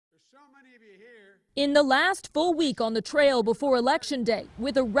In the last full week on the trail before Election Day,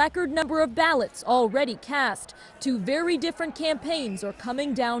 with a record number of ballots already cast, two very different campaigns are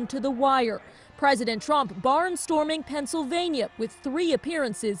coming down to the wire. President Trump barnstorming Pennsylvania with 3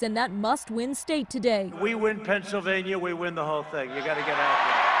 appearances in that must-win state today. We win Pennsylvania, we win the whole thing. You got to get out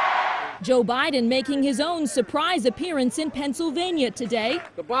there. Joe Biden making his own surprise appearance in Pennsylvania today.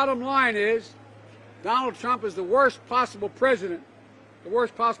 The bottom line is Donald Trump is the worst possible president, the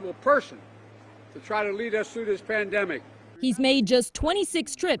worst possible person to try to lead us through this pandemic. He's made just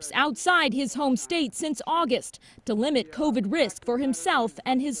 26 trips outside his home state since August to limit COVID risk for himself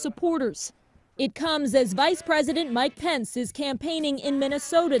and his supporters. It comes as Vice President Mike Pence is campaigning in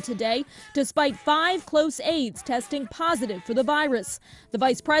Minnesota today, despite 5 close aides testing positive for the virus. The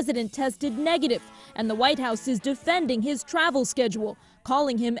vice president tested negative, and the White House is defending his travel schedule,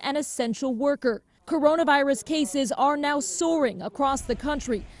 calling him an essential worker. Coronavirus cases are now soaring across the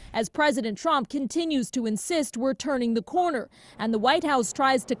country as President Trump continues to insist we're turning the corner, and the White House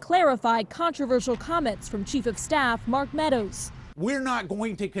tries to clarify controversial comments from Chief of Staff Mark Meadows. We're not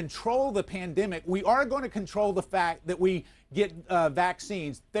going to control the pandemic. We are going to control the fact that we get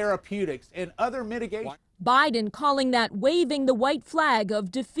vaccines, therapeutics, and other mitigation. Biden calling that waving the white flag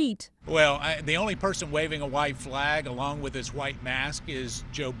of defeat. Well, the only person waving a white flag along with his white mask is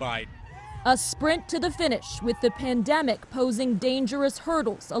Joe Biden. A sprint to the finish with the pandemic posing dangerous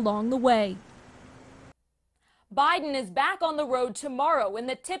hurdles along the way. Biden is back on the road tomorrow in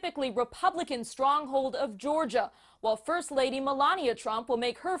the typically Republican stronghold of Georgia, while First Lady Melania Trump will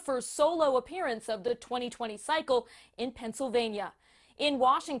make her first solo appearance of the 2020 cycle in Pennsylvania. In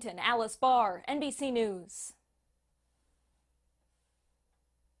Washington, Alice Barr, NBC News.